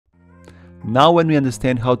Now when we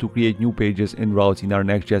understand how to create new pages and routes in our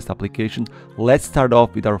Next.js application, let's start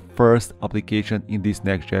off with our first application in this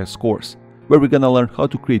Next.js course, where we're gonna learn how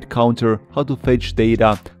to create counter, how to fetch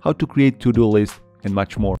data, how to create to-do list, and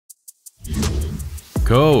much more.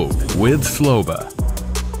 Code with Sloba.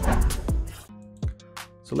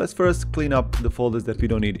 So let's first clean up the folders that we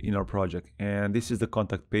don't need in our project. And this is the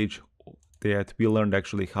contact page that we learned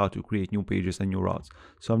actually how to create new pages and new routes.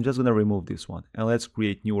 So I'm just going to remove this one and let's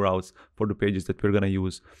create new routes for the pages that we're going to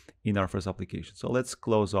use in our first application. So let's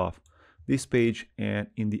close off this page, and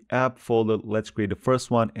in the app folder, let's create the first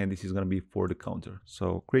one, and this is going to be for the counter.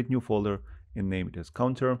 So create new folder and name it as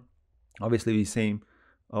counter. Obviously we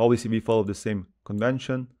follow the same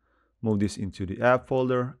convention. Move this into the app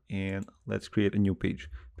folder and let's create a new page,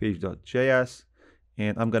 page.js,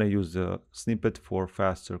 and I'm going to use the snippet for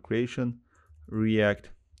faster creation,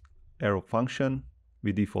 React arrow function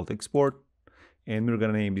with default export, and we're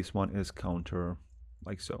going to name this one as counter,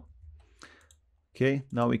 like so. Okay,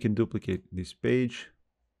 now we can duplicate this page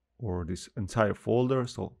or this entire folder,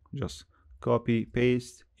 so just copy,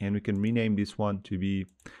 paste, and we can rename this one to be,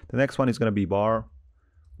 the next one is going to be bar.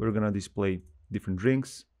 We're going to display different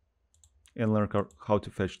drinks and learn how to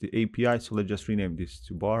fetch the API. So let's just rename this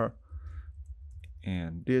to bar,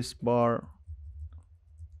 and this bar,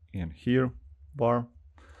 and here bar.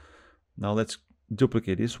 Now let's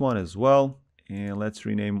duplicate this one as well, and let's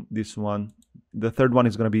rename this one. The third one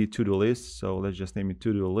is going to be to-do list, so let's just name it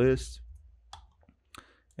to-do list,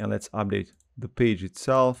 and let's update the page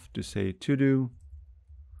itself to say to-do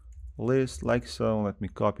list, like so. Let me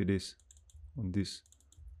copy this on these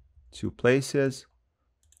two places.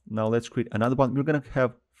 Now let's create another one. We're going to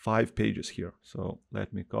have 5 pages here, so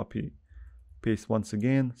let me copy paste once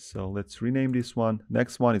again. So let's rename this one.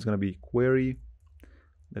 Next one is going to be query.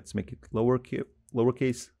 Let's make it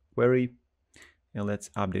lowercase query, and let's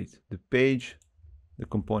update the page, the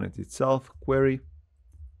component itself, query.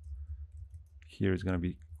 Here is going to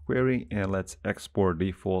be query, and let's export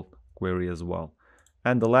default query as well.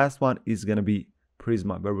 And the last one is going to be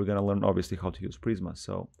Prisma, where we're going to learn obviously how to use Prisma.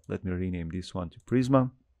 So let me rename this one to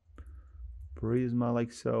Prisma,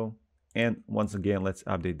 like so. And once again, let's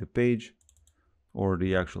update the page or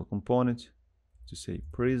the actual component to say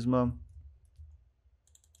Prisma.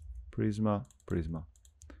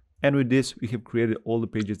 And with this, we have created all the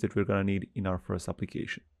pages that we're going to need in our first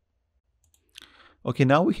application. Okay,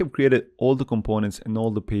 now we have created all the components and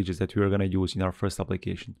all the pages that we are going to use in our first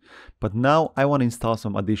application. But now I want to install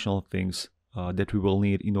some additional things that we will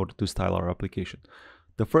need in order to style our application.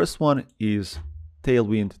 The first one is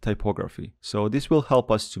Tailwind Typography. So this will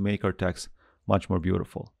help us to make our text much more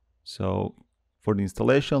beautiful. So for the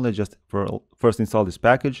installation, let's just first install this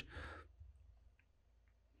package.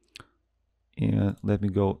 And let me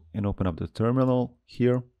go and open up the terminal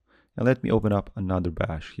here. And let me open up another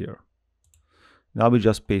bash here. Now we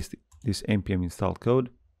just paste this npm install code.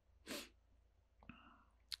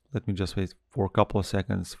 Let me just wait for a couple of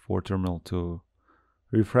seconds for terminal to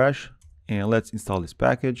refresh. And let's install this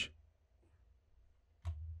package.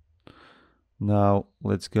 Now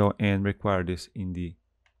let's go and require this in the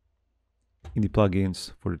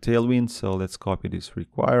plugins for the Tailwind. So let's copy this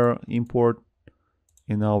require import.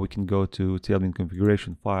 And now we can go to Tailwind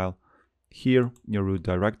configuration file here in your root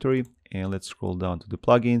directory, and let's scroll down to the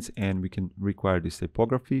plugins, and we can require this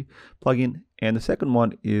typography plugin. And the second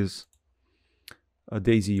one is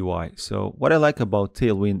DaisyUI. So what I like about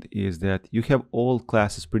Tailwind is that you have all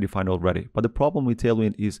classes predefined already. But the problem with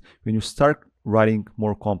Tailwind is when you start writing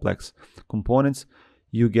more complex components,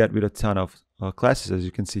 you get with a ton of classes, as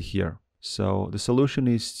you can see here. So the solution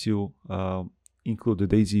is to include the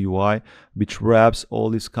DaisyUI, which wraps all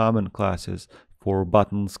these common classes for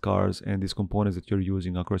buttons, cars, and these components that you're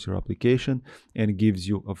using across your application, and gives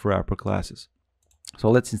you a wrapper classes. So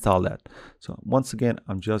let's install that. So once again,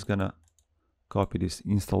 I'm just gonna copy this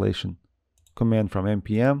installation command from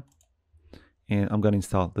npm, and I'm gonna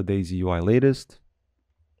install the DaisyUI latest,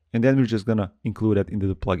 and then we're just gonna include that into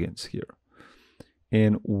the plugins here.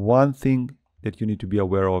 And one thing that you need to be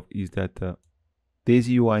aware of is that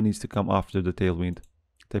DaisyUI needs to come after the Tailwind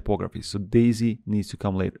typography. So Daisy needs to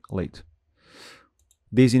come late.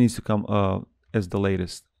 Daisy needs to come as the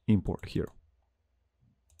latest import here.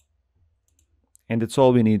 And that's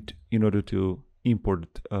all we need in order to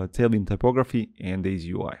import Tailwind typography and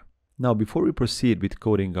DaisyUI. Now, before we proceed with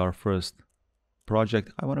coding our first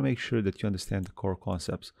project, I want to make sure that you understand the core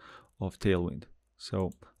concepts of Tailwind.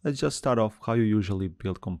 So let's just start off how you usually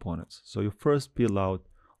build components. So you first build out,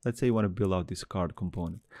 let's say you want to build out this card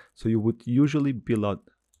component. So you would usually build out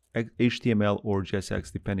HTML or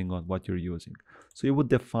JSX depending on what you're using. So you would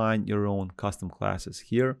define your own custom classes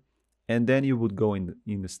here, and then you would go in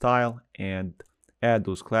the style and add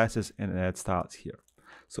those classes and add styles here.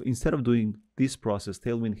 So instead of doing this process,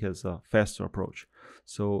 Tailwind has a faster approach.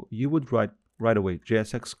 So you would write right away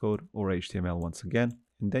JSX code or HTML once again,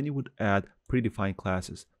 and then you would add predefined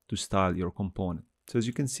classes to style your component. So as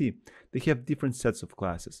you can see, they have different sets of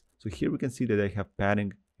classes. So here we can see that they have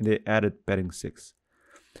padding, and they added padding 6.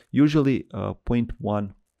 Usually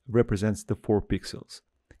 0.1 represents the 4 pixels.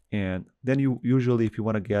 And then you usually, if you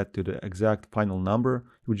want to get to the exact final number,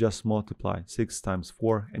 you just multiply 6 times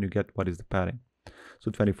 4 and you get what is the padding.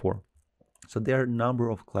 So 24. So there are a number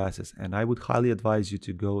of classes, and I would highly advise you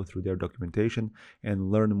to go through their documentation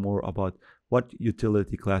and learn more about what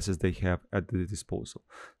utility classes they have at their disposal.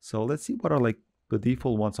 So let's see what are like the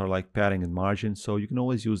default ones are like padding and margin. So you can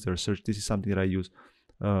always use their search. This is something that I use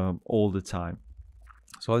all the time.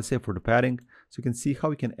 So let's say for the padding, so you can see how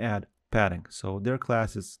we can add padding. So there are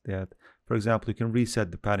classes that, for example, you can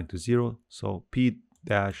reset the padding to 0. So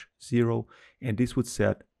p-0, and this would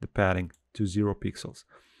set the padding to 0 pixels.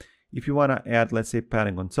 If you want to add, let's say,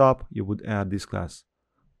 padding on top, you would add this class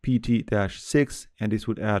pt-6, and this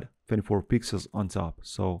would add 24 pixels on top.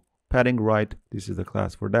 So padding right, this is the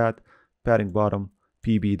class for that. Padding bottom,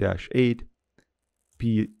 pb-8,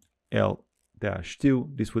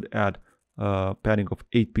 pl-2, this would add padding of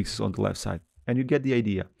 8 pixels on the left side. And you get the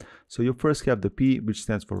idea. So you first have the P, which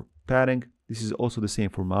stands for padding. This is also the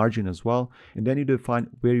same for margin as well. And then you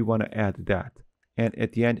define where you want to add that. And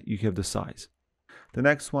at the end, you have the size. The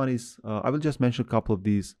next one is, I will just mention a couple of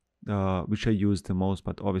these, which I use the most,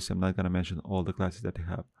 but obviously I'm not going to mention all the classes that they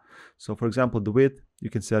have. So for example, the width,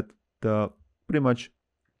 you can set the pretty much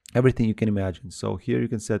everything you can imagine. So here you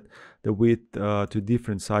can set the width to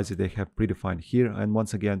different sizes they have predefined here. And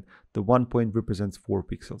once again, the 1 point represents 4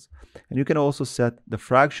 pixels. And you can also set the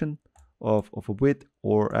fraction of a width,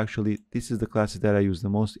 or actually this is the classes that I use the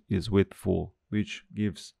most, is width full, which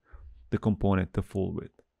gives the component the full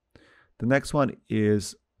width. The next one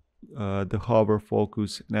is the hover,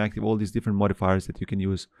 focus, and active, all these different modifiers that you can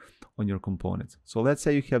use on your components. So let's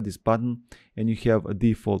say you have this button and you have a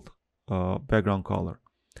default background color.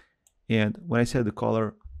 And when I say the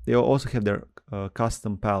color, they also have their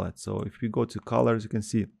custom palette. So if you go to colors, you can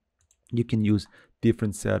see you can use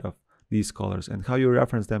different set of these colors. And how you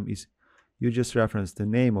reference them is you just reference the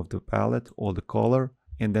name of the palette or the color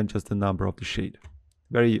and then just the number of the shade.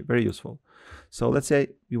 Very, very useful. So let's say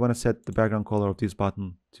you want to set the background color of this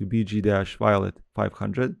button to BG-Violet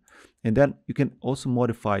 500. And then you can also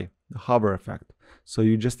modify the hover effect. So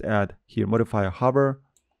you just add here, modify a hover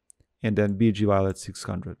and then BG-Violet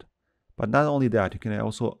 600. But not only that, you can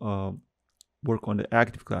also work on the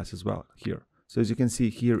active class as well here. So as you can see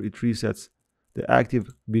here, it resets the active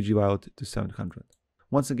BG-Violet to 700.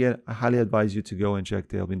 Once again, I highly advise you to go and check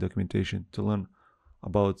Tailwind documentation to learn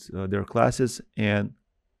about their classes, and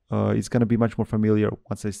it's going to be much more familiar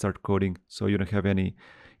once I start coding, so you don't have any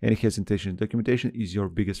hesitation. Documentation is your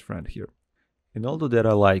biggest friend here. And although that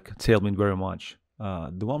I like Tailwind very much,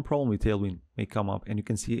 the one problem with Tailwind may come up, and you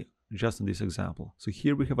can see just in this example. So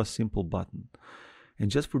here we have a simple button, and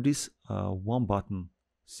just for this one button,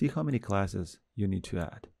 see how many classes you need to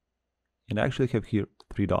add. And I actually have here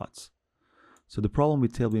 3 dots. So the problem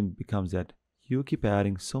with Tailwind becomes that you keep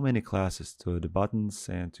adding so many classes to the buttons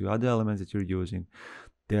and to other elements that you're using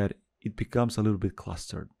that it becomes a little bit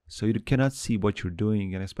clustered. So you cannot see what you're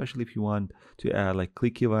doing, and especially if you want to add like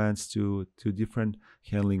click events to different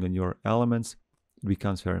handling on your elements, it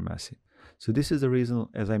becomes very messy. So this is the reason,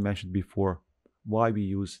 as I mentioned before, why we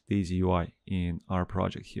use DaisyUI in our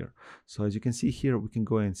project here. So as you can see here, we can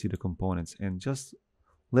go and see the components, and just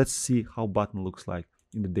let's see how button looks like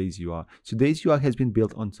in the DaisyUI. So DaisyUI has been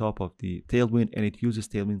built on top of the Tailwind, and it uses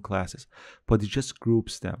Tailwind classes, but it just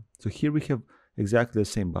groups them. So here we have exactly the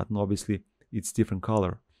same button. Obviously, it's different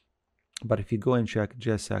color. But if you go and check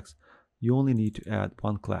JSX, you only need to add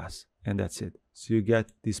one class, and that's it. So you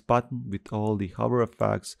get this button with all the hover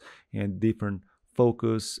effects and different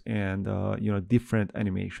focus and different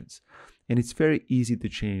animations. And it's very easy to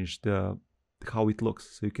change how it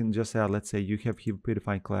looks. So you can just add, let's say you have here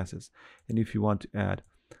predefined classes, and if you want to add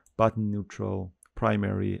button neutral,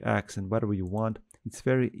 primary, accent, whatever you want, it's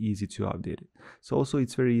very easy to update it. So also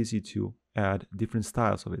it's very easy to add different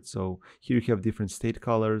styles of it. So here you have different state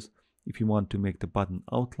colors. If you want to make the button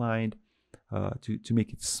outlined, to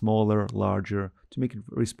make it smaller, larger, to make it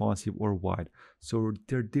responsive or wide. So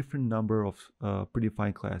there are different number of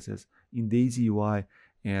predefined classes in DaisyUI,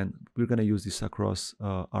 and we're going to use this across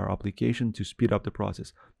our application to speed up the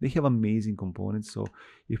process. They have amazing components. So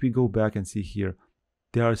if we go back and see here,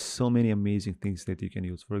 there are so many amazing things that you can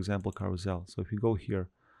use. For example, carousel. So if you go here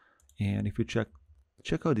and if you check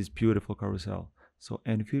check out this beautiful carousel. So,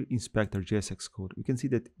 and if you inspect our JSX code, we can see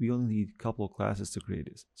that we only need a couple of classes to create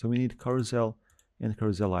this. So we need carousel and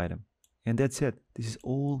carousel item. And that's it. This is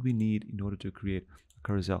all we need in order to create a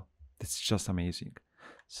carousel. That's just amazing.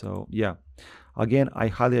 So yeah, again, I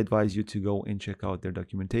highly advise you to go and check out their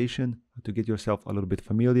documentation to get yourself a little bit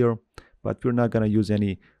familiar, but we're not going to use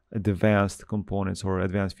any advanced components or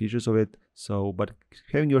advanced features of it. So, but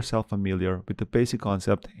having yourself familiar with the basic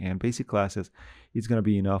concept and basic classes is going to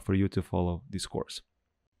be enough for you to follow this course.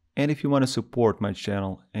 And if you want to support my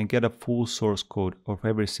channel and get a full source code of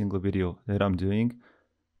every single video that I'm doing,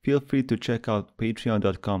 feel free to check out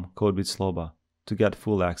patreon.com/codewithsloba to get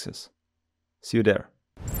full access. See you there.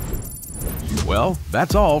 Well,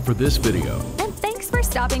 that's all for this video. And thanks for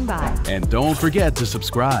stopping by. And don't forget to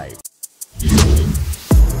subscribe.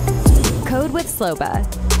 Code with Sloba.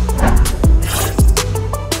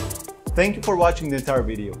 Thank you for watching the entire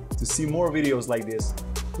video. To see more videos like this,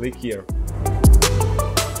 click here.